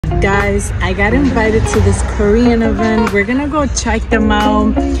Guys, I got invited to this Korean event. We're gonna go check them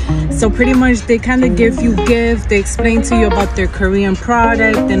out. So pretty much they kind of give you gifts. They explain to you about their Korean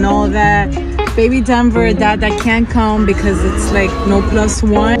product and all that. Baby Denver, that can't come because it's like no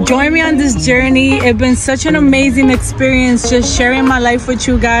 +1. Join me on this journey. It's been such an amazing experience just sharing my life with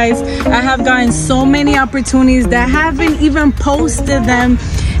you guys. I have gotten so many opportunities that I haven't even posted them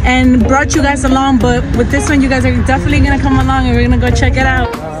and brought you guys along, but with this one you guys are definitely gonna come along and we're gonna go check it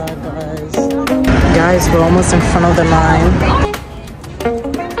out. Guys, we're almost in front of the line.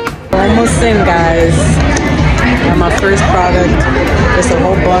 We're almost in, guys. And my first product, there's a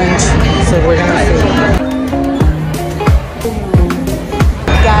whole bunch, so we're gonna see.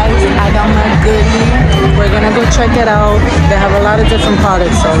 Guys, I got my goodie. We're gonna go check it out. They have a lot of different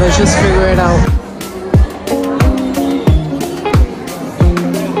products, so let's just figure it out.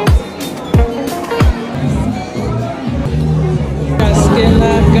 Got Skin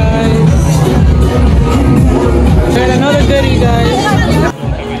Lab, guys. Got another goodie, guys.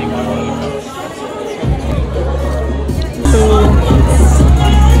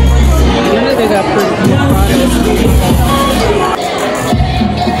 They got pretty cute products.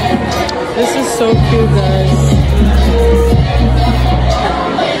 This is so cute, guys.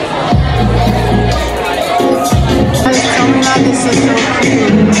 Guys, tell me now this is so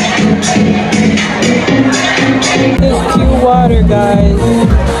cute. This cute water, guys.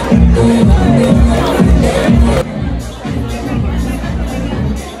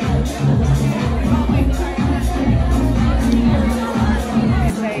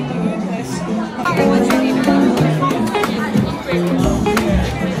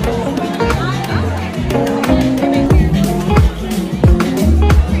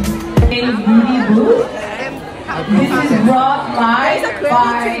 This is brought live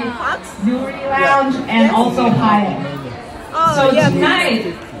by Yuri Lounge and also Hyatt. So tonight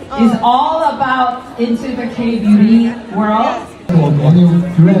is all about into the K-beauty world.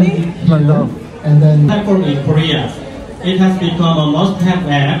 And then platform in Korea, it has become a must-have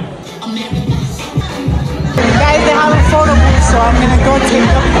app. Guys, they have a photo booth, so I'm gonna go take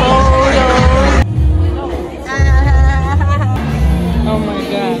a photo. Oh my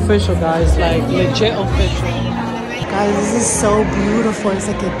god. Official, guys, like legit official. Guys, this is so beautiful. It's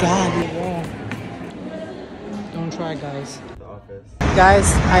like a god. Yeah. Don't try, guys.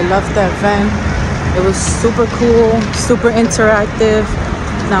 Guys, I loved the event. It was super cool, super interactive.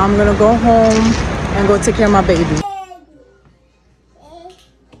 Now I'm gonna go home and go take care of my baby.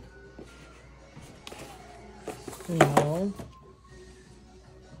 No.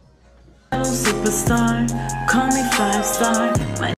 Superstar, call me 5-star.